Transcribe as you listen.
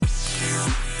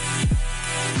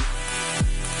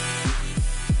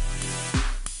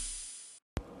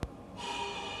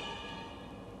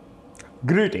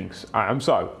Greetings, I am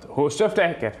Sagar, host of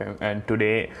Tech FM, and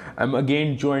today I'm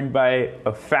again joined by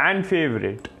a fan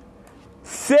favorite,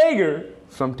 Sagar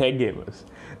from Tech Gamers.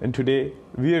 And today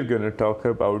we are going to talk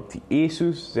about the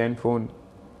Asus Zenfone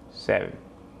 7.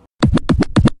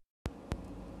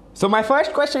 So, my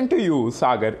first question to you,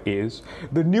 Sagar, is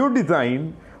the new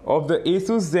design of the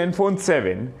Asus Zenfone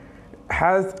 7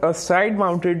 has a side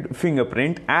mounted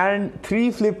fingerprint and 3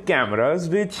 flip cameras,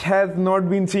 which has not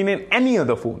been seen in any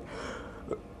other phone,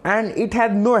 and it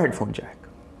had no headphone jack.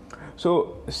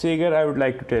 So, Sagar, I would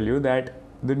like to tell you that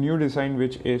the new design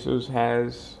which Asus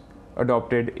has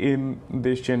adopted in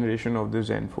this generation of the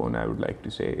Zenfone, I would like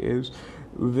to say, is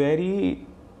very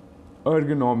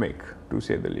ergonomic, to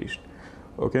say the least.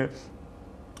 Okay,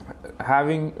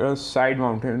 having a side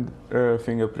mounted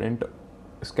fingerprint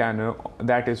scanner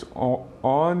that is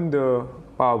on the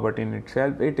power button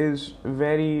itself, it is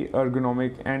very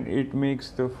ergonomic and it makes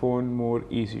the phone more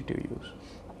easy to use.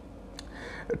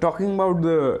 Talking about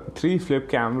the 3 flip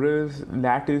cameras,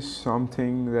 that is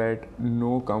something that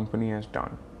no company has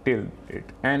done till it,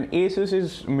 and Asus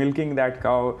is milking that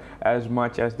cow as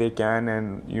much as they can,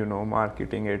 and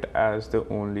marketing it as the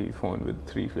only phone with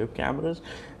 3 flip cameras.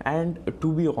 And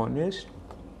to be honest,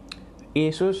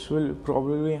 Asus will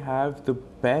probably have the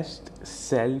best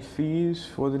selfies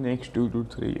for the next 2 to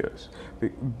 3 years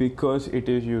because it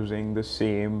is using the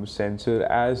same sensor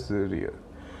as the rear,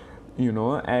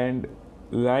 and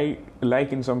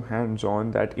like in some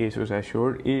hands-on that Asus has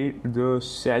showed, the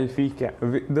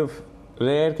the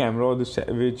rear camera,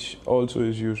 which also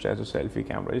is used as a selfie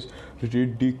camera, is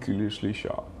ridiculously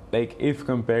sharp. Like, if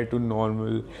compared to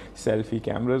normal selfie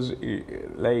cameras,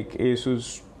 like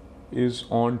Asus is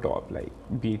on top, like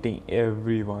beating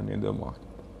everyone in the market.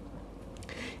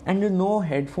 And no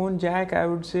headphone jack, I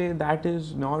would say that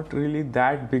is not really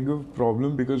that big of a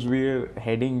problem because we are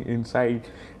heading inside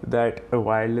that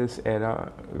wireless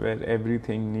era where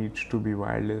everything needs to be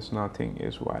wireless, nothing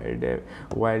is wired.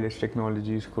 Wireless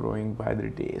technology is growing by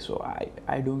the day, so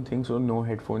I don't think so. No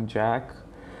headphone jack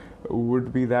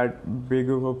would be that big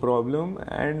of a problem,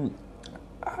 and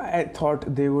I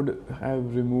thought they would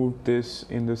have removed this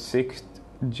in the 6th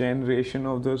generation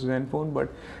of the Zenfone,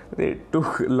 but they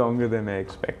took longer than I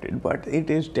expected. But it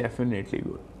is definitely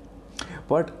good.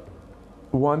 But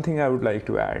one thing I would like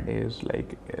to add is,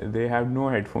 like, they have no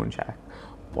headphone jack,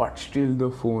 but still the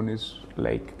phone is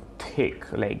like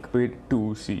thick, like with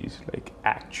 2 C's. Like,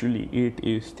 actually it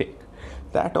is thick.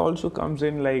 That also comes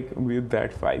in like with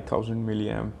that 5000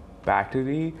 milliamp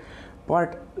battery,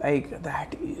 but like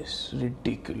that is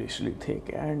ridiculously thick.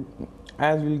 And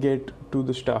as we'll get to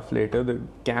the stuff later, the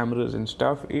cameras and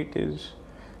stuff, it is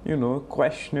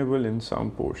questionable in some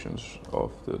portions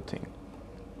of the thing.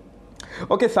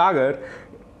 Okay, Sagar,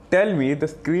 tell me, the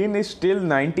screen is still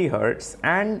 90 hertz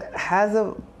and has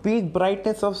a peak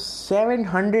brightness of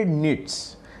 700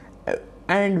 nits,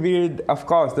 and with, of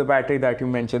course, the battery that you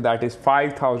mentioned, that is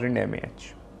 5000 mAh.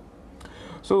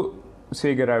 So,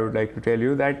 Sagar, I would like to tell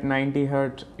you that 90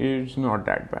 hertz is not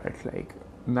that bad. Like,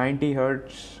 90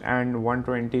 hertz and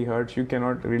 120 hertz, you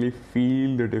cannot really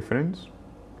feel the difference,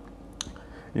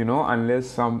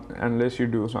 unless you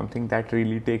do something that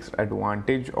really takes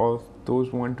advantage of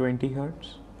those 120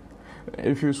 hertz.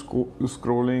 If you're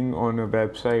scrolling on a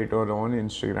website or on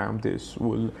Instagram, this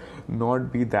will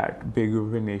not be that big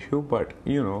of an issue, but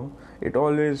it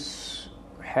always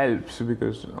helps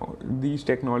because these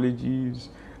technologies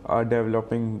are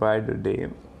developing by the day.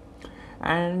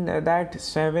 And that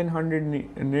 700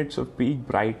 nits of peak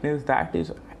brightness, that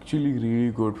is actually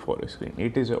really good for a screen.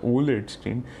 It is an OLED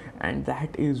screen, and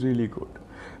that is really good.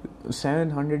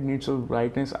 700 nits of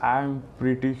brightness, I'm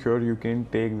pretty sure you can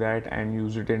take that and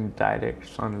use it in direct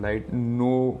sunlight,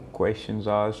 no questions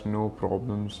asked, no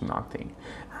problems, nothing.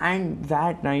 And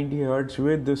that 90 hertz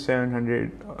with the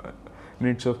 700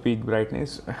 nits of peak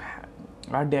brightness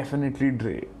are definitely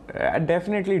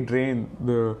drain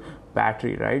the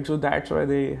battery, right? So that's why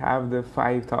they have the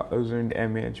 5000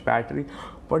 mAh battery.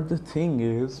 But the thing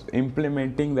is,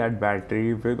 implementing that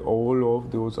battery with all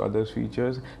of those other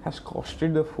features has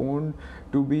costed the phone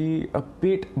to be a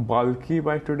bit bulky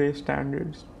by today's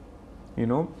standards.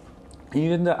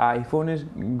 Even the iPhone is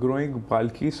growing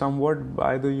bulky somewhat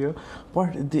by the year,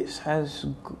 but this has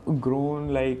grown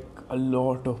like a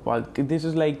lot of bulk. This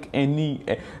is like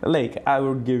I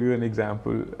would give you an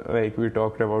example, like we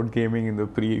talked about gaming in the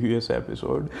previous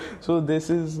episode. So this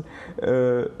is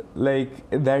like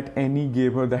that any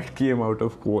gamer that came out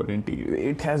of quarantine,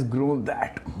 it has grown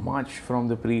that much from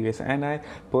the previous. And I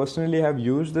personally have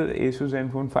used the Asus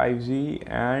Zenfone 5G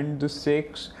and the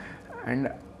 6, and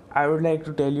I would like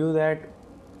to tell you that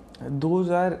those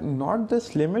are not the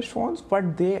slimmest phones,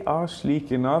 but they are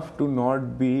sleek enough to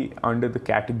not be under the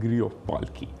category of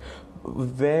bulky.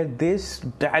 Where this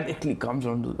directly comes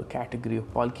under the category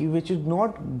of bulky, which is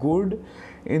not good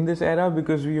in this era,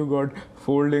 because you got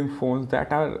folding phones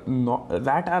that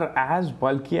are as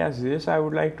bulky as this. I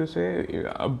would like to say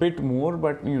a bit more,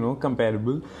 but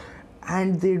comparable,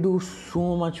 and they do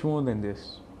so much more than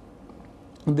this.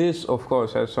 This, of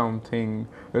course, has something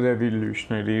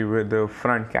revolutionary with the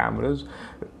front cameras,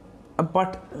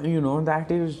 but that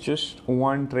is just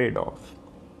one trade-off.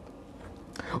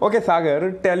 Okay,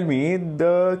 Sagar, tell me,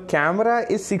 the camera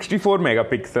is 64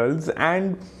 megapixels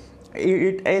and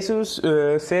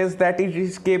ASUS says that it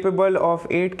is capable of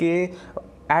 8K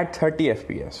at 30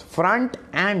 FPS, front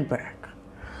and back.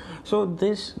 So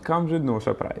this comes with no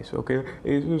surprise, okay?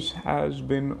 ASUS has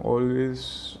been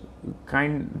always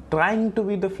trying to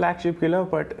be the flagship killer,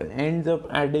 but ends up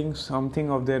adding something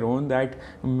of their own that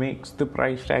makes the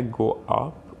price tag go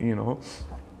up,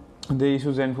 The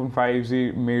ASUS ZenFone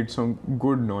 5Z made some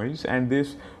good noise, and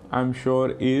this, I'm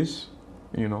sure, is,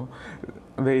 the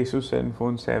ASUS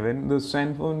ZenFone 7. The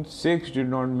ZenFone 6 did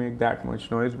not make that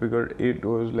much noise because it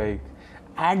was like,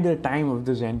 at the time of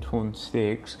the ZenFone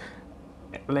 6,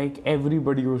 like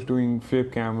everybody was doing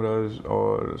flip cameras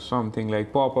or something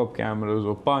like pop-up cameras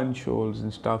or punch holes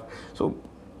and stuff. So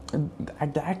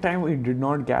at that time it did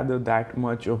not gather that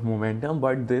much of momentum,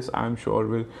 but this I'm sure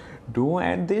will do,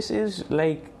 and this is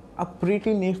like a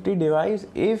pretty nifty device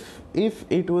if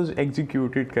it was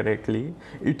executed correctly.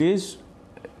 It is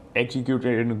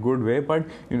executed in a good way, but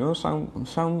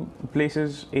some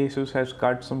places ASUS has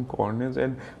cut some corners,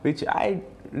 and which I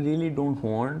really don't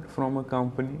want from a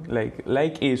company like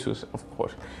ASUS. Of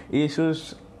course,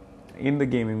 ASUS in the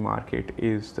gaming market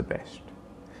is the best.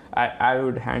 I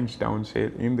would hands down say,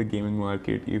 in the gaming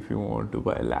market, if you want to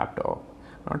buy a laptop,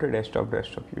 not a desktop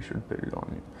you should build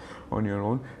on your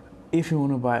own. If you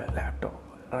want to buy a laptop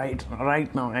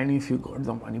right now, and if you got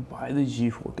the money, buy the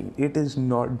G14. It is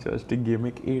not just a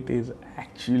gimmick, it is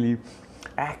actually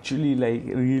like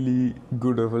really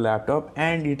good of a laptop,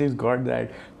 and it has got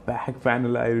that back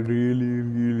panel I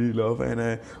really love, and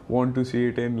I want to see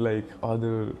it in like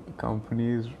other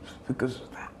companies, because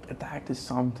that is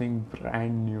something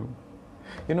brand new.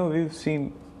 We've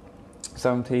seen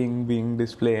something being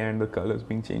displayed and the colors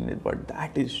being changed, but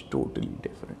that is totally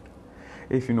different,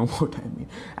 if you know what I mean.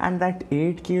 And that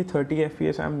 8K 30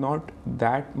 FPS, I'm not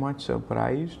that much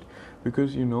surprised,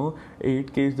 because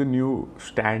 8K is the new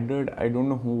standard. I don't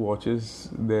know who watches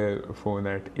their phone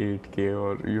at 8K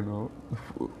or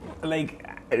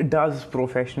like does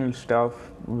professional stuff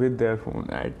with their phone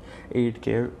at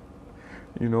 8K,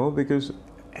 because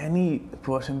any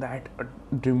person that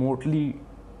remotely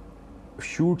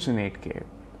shoots in 8K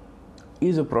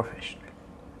is a professional.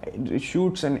 It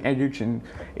shoots and edits in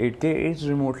 8K is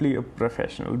remotely a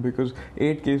professional, because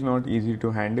 8K is not easy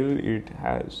to handle. It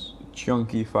has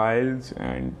chunky files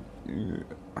and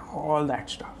all that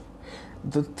stuff.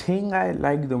 The thing I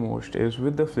like the most is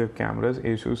with the flip cameras,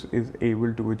 ASUS is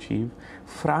able to achieve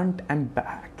front and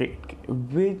back 8K,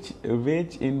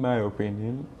 which in my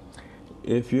opinion,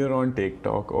 if you're on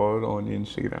TikTok or on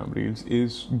Instagram Reels,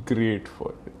 is great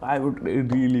for it. I would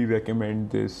really recommend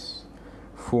this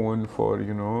phone for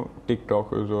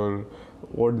TikTokers, or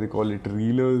what they call it,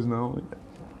 reelers now.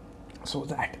 So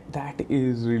that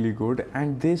is really good,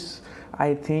 and this,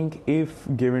 I think, if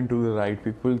given to the right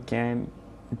people, can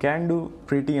do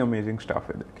pretty amazing stuff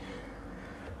with it.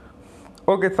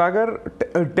 Okay, Sagar,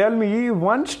 tell me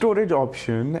one storage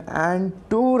option and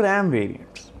 2 RAM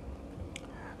variants.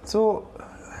 So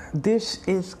this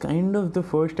is kind of the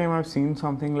first time I've seen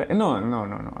something like no.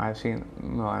 I've seen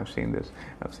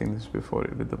this before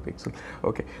with the Pixel.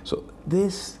 Okay, so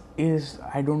this is,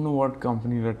 I don't know what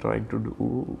companies are trying to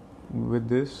do with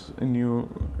this new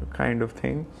kind of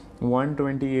thing.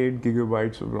 128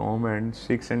 gigabytes of ROM and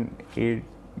 6 and 8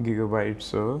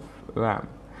 gigabytes of RAM.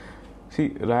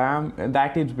 See, RAM,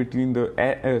 that is between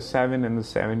the 7 and the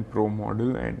 7 Pro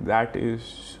model, and that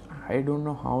is, I don't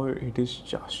know how it is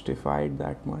justified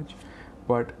that much,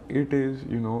 but it is,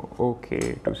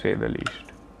 okay to say the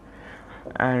least.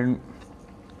 And,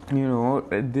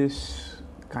 this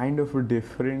kind of a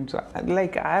difference,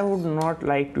 like I would not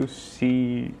like to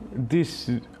see this,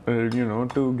 2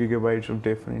 gigabytes of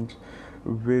difference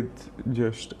with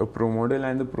just a Pro model,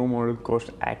 and the Pro model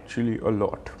costs actually a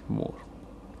lot more.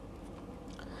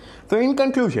 So in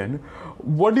conclusion,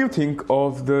 what do you think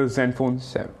of the ZenFone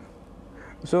 7?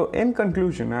 So in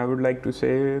conclusion, I would like to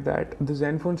say that the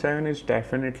ZenFone 7 is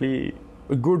definitely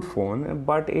a good phone,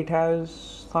 but it has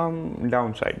some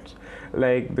downsides.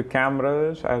 Like the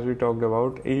cameras, as we talked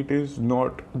about, it is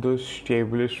not the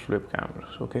stablest flip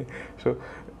cameras. Okay, so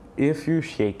if you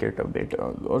shake it a bit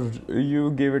or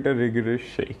you give it a rigorous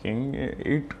shaking,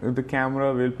 the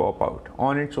camera will pop out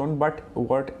on its own. But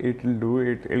what it will do,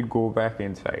 it'll go back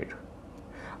inside.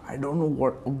 I don't know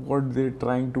what they're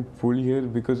trying to pull here,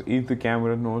 because if the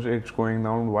camera knows it's going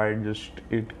down, why just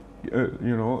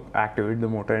activate the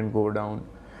motor and go down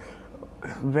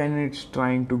when it's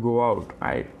trying to go out?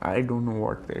 I don't know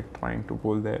what they're trying to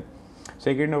pull there.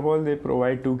 Second of all, they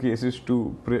provide two cases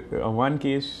in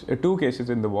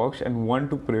the box, and one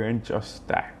to prevent just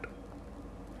that.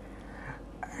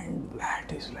 And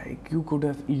that is like, you could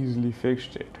have easily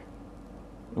fixed it,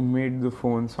 made the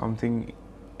phone something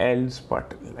else,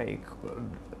 but like,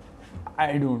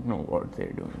 I don't know what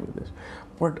they're doing with this.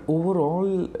 But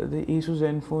overall, the Asus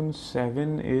Zenfone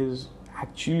 7 is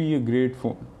actually a great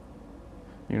phone.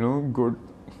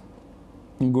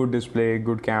 Good display,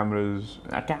 good cameras.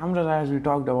 Cameras, as we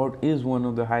talked about, is one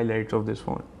of the highlights of this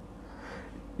phone.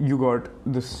 You got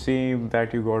the same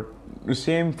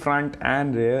front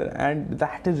and rear, and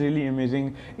that is really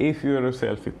amazing if you're a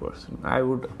selfie person. I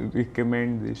would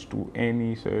recommend this to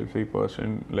any selfie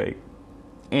person, like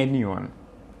anyone.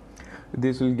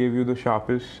 This will give you the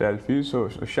sharpest selfies. So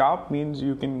sharp means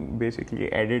you can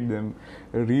basically edit them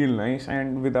real nice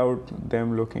and without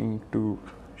them looking too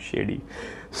shady.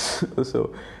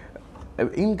 So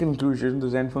in conclusion, the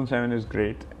Zenfone 7 is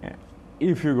great.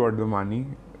 If you got the money,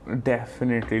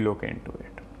 definitely look into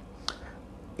it.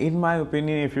 In my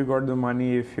opinion, if you got the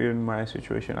money, if you're in my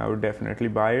situation, I would definitely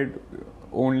buy it,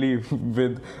 only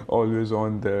with always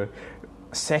on the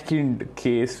second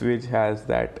case which has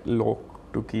that lock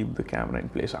to keep the camera in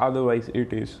place. Otherwise,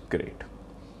 it is great.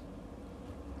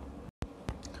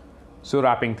 So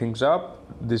wrapping things up,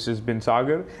 this has been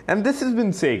Sagar and this has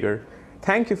been Sagar.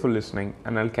 Thank you for listening,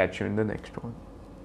 and I'll catch you in the next one.